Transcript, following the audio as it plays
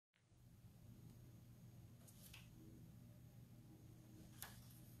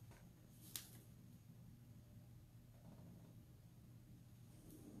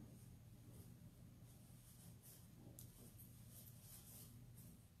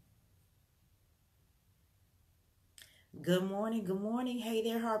Good morning. Good morning. Hey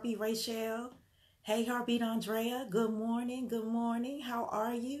there, Heartbeat Rachel. Hey, Heartbeat Andrea. Good morning. Good morning. How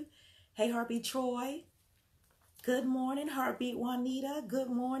are you? Hey, Heartbeat Troy. Good morning, Heartbeat Juanita.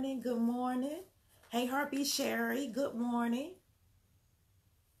 Good morning. Good morning. Hey, Heartbeat Sherry. Good morning.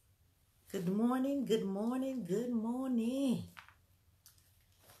 Good morning. Good morning. Good morning.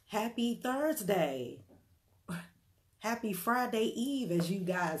 Happy Thursday. Happy Friday Eve, as you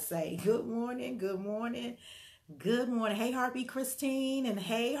guys say. Good morning. Good morning. Good morning. Hey, Heartbeat Christine, and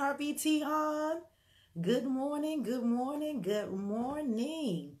hey, Heartbeat Tihan. Good morning. Good morning. Good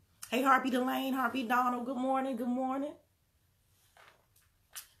morning. Hey, Heartbeat Elaine, Heartbeat Donald. Good morning. Good morning.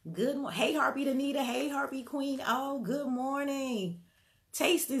 Hey, Heartbeat Anita. Hey, Heartbeat Queen. Oh, good morning.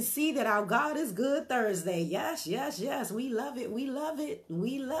 Taste and see that our God is good Thursday. Yes, yes, yes. We love it. We love it.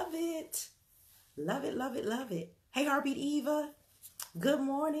 We love it. Love it, love it, love it. Hey, Heartbeat Eva. Good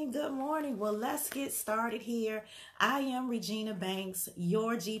morning, good morning. Well, let's get started here. I am Regina Banks,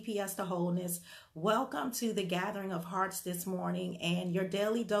 your GPS to Wholeness. Welcome to the Gathering of Hearts this morning, and your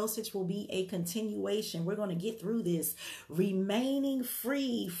daily dosage will be a continuation. We're going to get through this. Remaining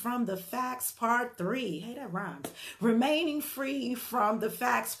free from the facts, part 3. Hey, that rhymes. Remaining free from the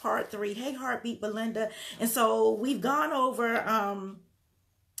facts, part 3. Hey, Heartbeat Belinda. And so we've gone over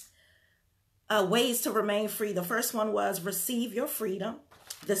ways to remain free. The first one was receive your freedom.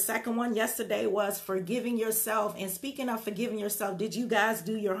 The second one yesterday was forgiving yourself. And speaking of forgiving yourself, did you guys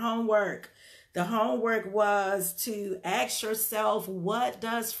do your homework? The homework was to ask yourself, what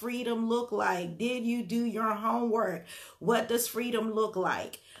does freedom look like? Did you do your homework? What does freedom look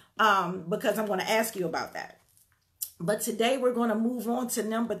like? Because I'm going to ask you about that. But today we're going to move on to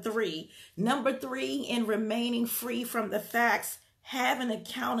number 3. Number 3 in remaining free from the facts. Have an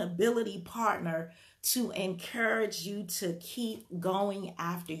accountability partner to encourage you to keep going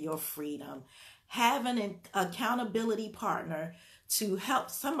after your freedom. Have an accountability partner to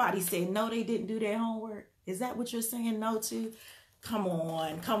help. Somebody said, no, they didn't do their homework. Is that what you're saying no to? Come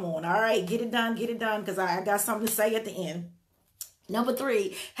on, come on. All right, get it done, because I got something to say at the end. Number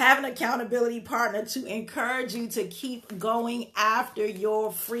 3, have an accountability partner to encourage you to keep going after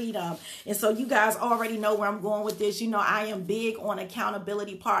your freedom. And so you guys already know where I'm going with this. You know, I am big on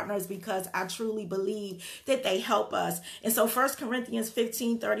accountability partners because I truly believe that they help us. And so 1 Corinthians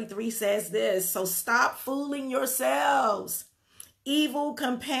 15:33 says this, so stop fooling yourselves. Evil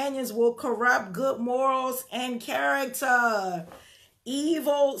companions will corrupt good morals and character.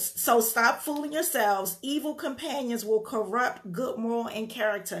 So stop fooling yourselves. Evil companions will corrupt good moral and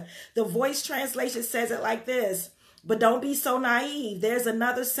character. The Voice translation says it like this, but don't be so naive. There's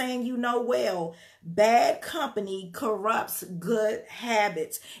another saying you know well. Bad company corrupts good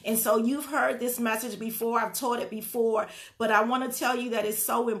habits. And so you've heard this message before. I've taught it before, but I want to tell you that it's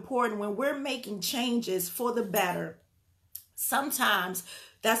so important when we're making changes for the better. Sometimes,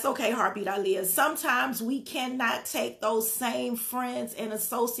 that's okay, Heartbeat Aliyah. Sometimes we cannot take those same friends and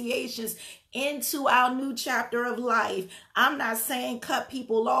associations into our new chapter of life. I'm not saying cut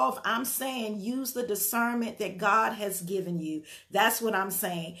people off. I'm saying use the discernment that God has given you. That's what I'm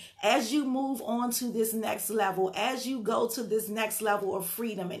saying. As you move on to this next level, as you go to this next level of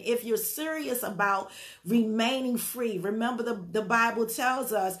freedom, and if you're serious about remaining free, remember the Bible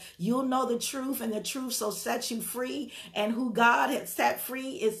tells us you'll know the truth and the truth shall set you free, and who God has set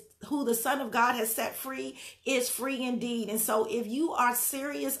free is who the Son of God has set free is free indeed. And so if you are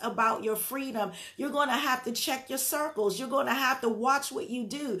serious about your freedom, you're going to have to check your circles. You're going to have to watch what you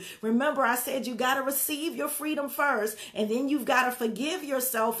do. Remember, I said you got to receive your freedom first, and then you've got to forgive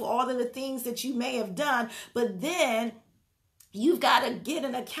yourself for all of the things that you may have done. But then you've got to get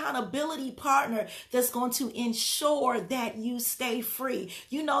an accountability partner that's going to ensure that you stay free.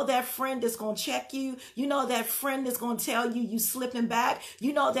 You know that friend that's going to check you. You know that friend that's going to tell you slipping back.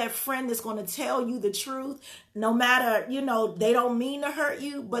 You know that friend that's going to tell you the truth. No matter, they don't mean to hurt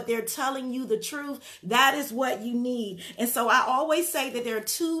you, but they're telling you the truth. That is what you need. And so I always say that there are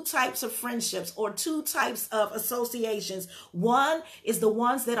 2 types of friendships or 2 types of associations. One is the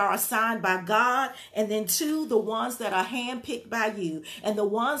ones that are assigned by God, and then 2, the ones that are handpicked by you. And the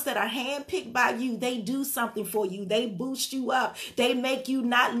ones that are handpicked by you, they do something for you. They boost you up. They make you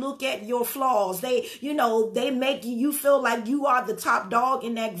not look at your flaws. They make you feel like you are the top dog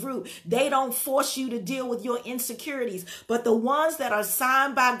in that group. They don't force you to deal with your insecurities. But the ones that are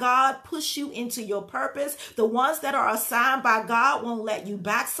assigned by God push you into your purpose. The ones that are assigned by God won't let you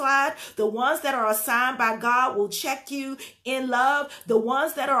backslide. The ones that are assigned by God will check you in love. The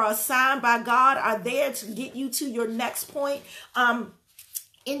ones that are assigned by God are there to get you to your next point.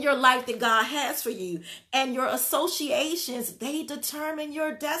 in your life that God has for you. And your associations, they determine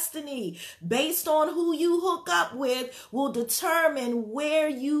your destiny. Based on who you hook up with will determine where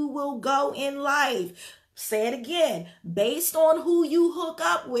you will go in life. Say it again. Based on who you hook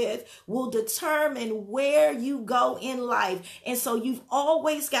up with will determine where you go in life. And so you've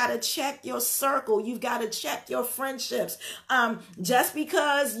always got to check your circle. You've got to check your friendships. Just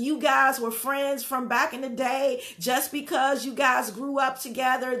because you guys were friends from back in the day, just because you guys grew up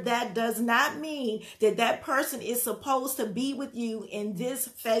together, that does not mean that that person is supposed to be with you in this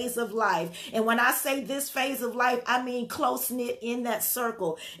phase of life. And when I say this phase of life, I mean close-knit in that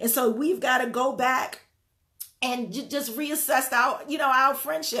circle. And so we've got to go back and just reassess our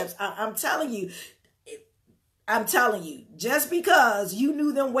friendships. I'm telling you, just because you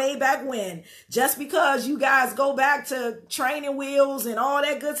knew them way back when, just because you guys go back to training wheels and all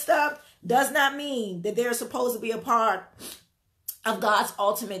that good stuff, does not mean that they're supposed to be a part of God's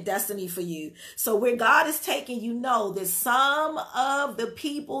ultimate destiny for you. So where God is taking you, know that some of the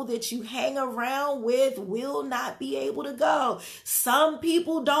people that you hang around with will not be able to go. Some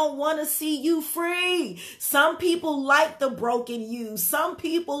people don't want to see you free. Some people like the broken you. Some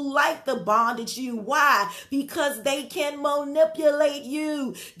people like the bondage you. Why? Because they can manipulate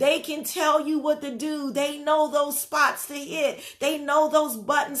you. They can tell you what to do. They know those spots to hit. They know those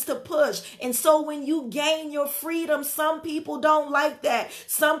buttons to push. And so when you gain your freedom, some people don't like that.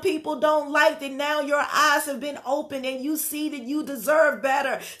 Some people don't like that now your eyes have been opened and you see that you deserve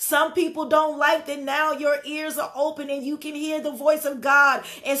better. Some people don't like that now your ears are open and you can hear the voice of God.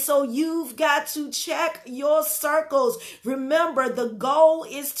 And so you've got to check your circles. Remember, the goal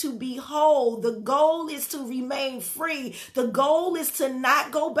is to be whole. The goal is to remain free. The goal is to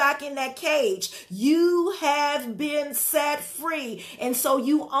not go back in that cage. You have been set free. And so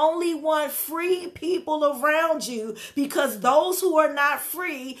you only want free people around you, because those who are not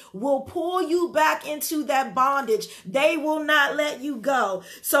free will pull you back into that bondage. They will not let you go.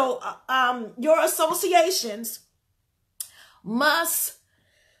 So your associations must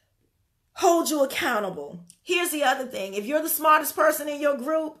hold you accountable. Here's the other thing. If you're the smartest person in your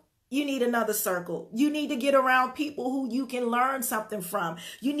group, you need another circle. You need to get around people who you can learn something from.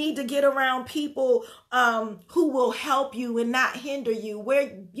 You need to get around people who will help you and not hinder you.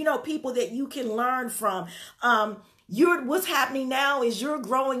 Where, people that you can learn from. What's happening now is you're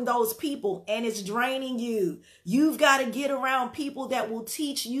growing those people and it's draining you. You've got to get around people that will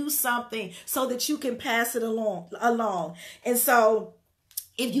teach you something so that you can pass it along. And so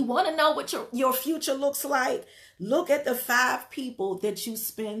if you want to know what your future looks like, look at the 5 people that you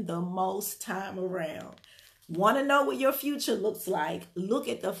spend the most time around. Want to know what your future looks like? Look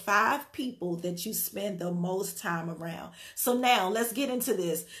at the 5 people that you spend the most time around. So now let's get into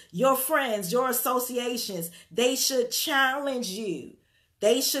this. Your friends, your associations, they should challenge you.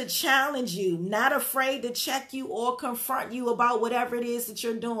 They should challenge you, not afraid to check you or confront you about whatever it is that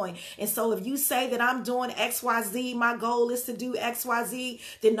you're doing. And so if you say that I'm doing XYZ, my goal is to do XYZ,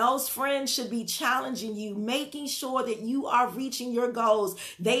 then those friends should be challenging you, making sure that you are reaching your goals.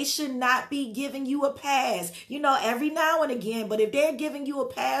 They should not be giving you a pass, every now and again. But if they're giving you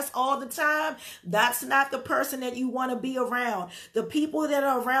a pass all the time, that's not the person that you want to be around. The people that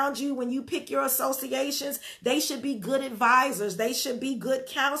are around you when you pick your associations, they should be good advisors. They should be good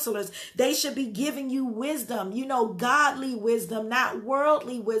counselors. They should be giving you wisdom, godly wisdom, not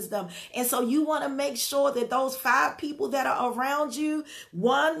worldly wisdom. And so you want to make sure that those 5 people that are around you,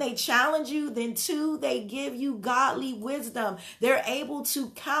 1, they challenge you, then 2, they give you godly wisdom. They're able to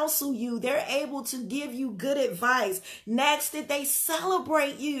counsel you. They're able to give you good advice. Next, that they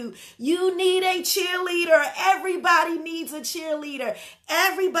celebrate you. You need a cheerleader. Everybody needs a cheerleader.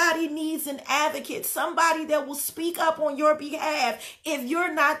 Everybody needs an advocate, somebody that will speak up on your behalf if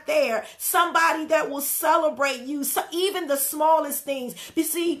you're not there, somebody that will celebrate you, so even the smallest things. You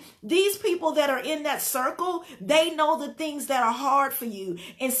see, these people that are in that circle, they know the things that are hard for you.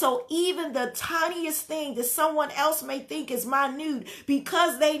 And so even the tiniest thing that someone else may think is minute,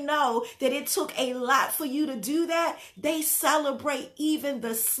 because they know that it took a lot for you to do that, they celebrate even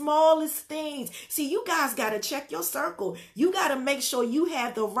the smallest things. See, you guys got to check your circle. You got to make sure you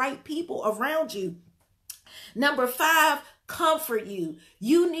have the right people around you. Number 5, comfort you.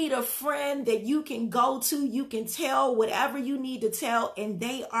 You need a friend that you can go to. You can tell whatever you need to tell, and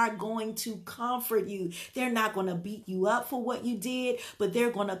they are going to comfort you. They're not going to beat you up for what you did, but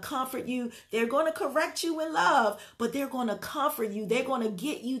they're going to comfort you. They're going to correct you in love, but they're going to comfort you. They're going to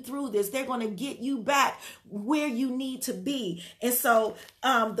get you through this. They're going to get you back where you need to be. And so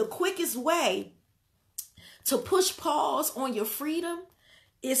the quickest way to push pause on your freedom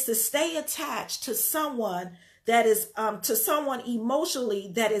is to stay attached to someone that is to someone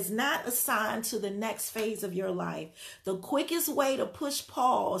emotionally that is not assigned to the next phase of your life. The quickest way to push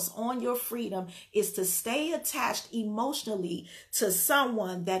pause on your freedom is to stay attached emotionally to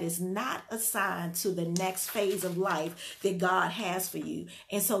someone that is not assigned to the next phase of life that God has for you.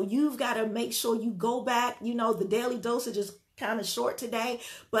 And so you've got to make sure you go back. You know, the daily dosage is kind of short today,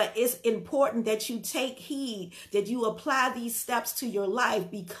 but it's important that you take heed, that you apply these steps to your life,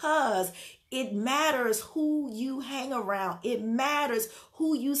 because it matters who you hang around. It matters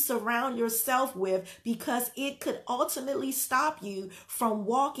who you surround yourself with, because it could ultimately stop you from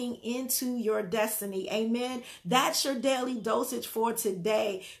walking into your destiny. Amen. That's your daily dosage for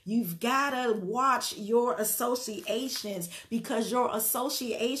today. You've got to watch your associations, because your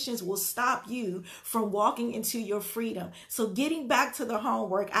associations will stop you from walking into your freedom. So getting back to the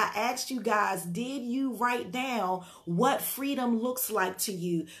homework, I asked you guys, did you write down what freedom looks like to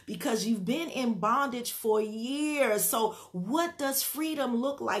you? Because you've been in bondage for years. So what does freedom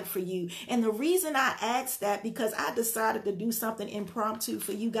look like for you? And the reason I asked that, because I decided to do something impromptu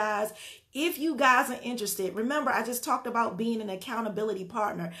for you guys. If you guys are interested, remember, I just talked about being an accountability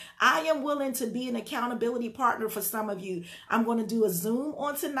partner. I am willing to be an accountability partner for some of you. I'm going to do a Zoom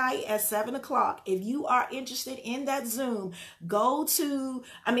on tonight at 7 o'clock. If you are interested in that Zoom,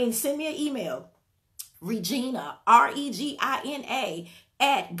 send me an email. Regina, Regina,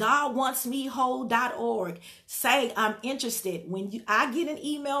 at GodWantsMeWhole.org. Say, I'm interested. When I get an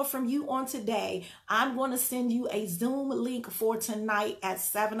email from you on today, I'm going to send you a Zoom link for tonight at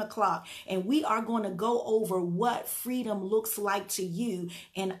 7 o'clock. And we are going to go over what freedom looks like to you.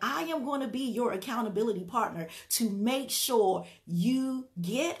 And I am going to be your accountability partner to make sure you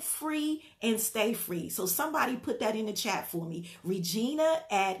get free and stay free. So somebody put that in the chat for me. Regina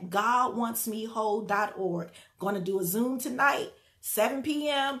at GodWantsMeWhole.org. Going to do a Zoom tonight. 7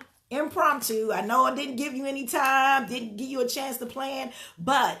 p.m. impromptu. I know I didn't give you any time, didn't give you a chance to plan,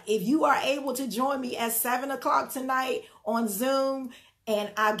 but if you are able to join me at 7 o'clock tonight on Zoom,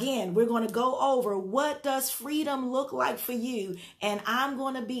 and again, we're going to go over what does freedom look like for you. And I'm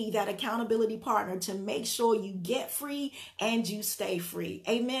going to be that accountability partner to make sure you get free and you stay free.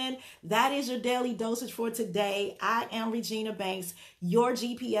 Amen. That is your daily dosage for today. I am Regina Banks, your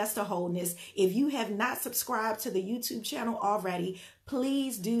GPS to wholeness. If you have not subscribed to the YouTube channel already,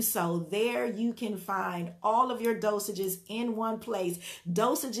 please do so. There you can find all of your dosages in one place.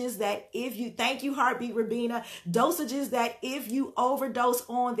 Dosages that if you, thank you, Heartbeat Rabina, dosages that if you overdose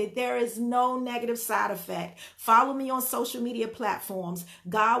on, that there is no negative side effect. Follow me on social media platforms,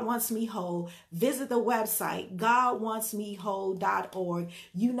 God Wants Me Whole. Visit the website, GodWantsMeWhole.org.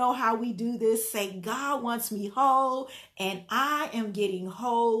 You know how we do this. Say, God wants me whole, and I am getting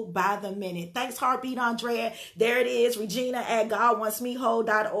whole by the minute. Thanks, Heartbeat Andrea. There it is, Regina at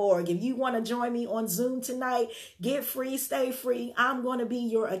GodWantsMeWhole.org. If you want to join me on Zoom tonight, get free, stay free. I'm going to be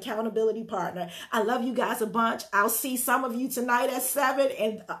your accountability partner. I love you guys a bunch. I'll see some of you tonight at 7,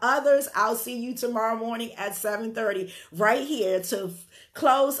 and others, I'll see you tomorrow morning at 7:30 right here to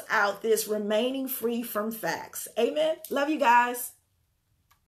close out this remaining free from facts. Amen. Love you guys.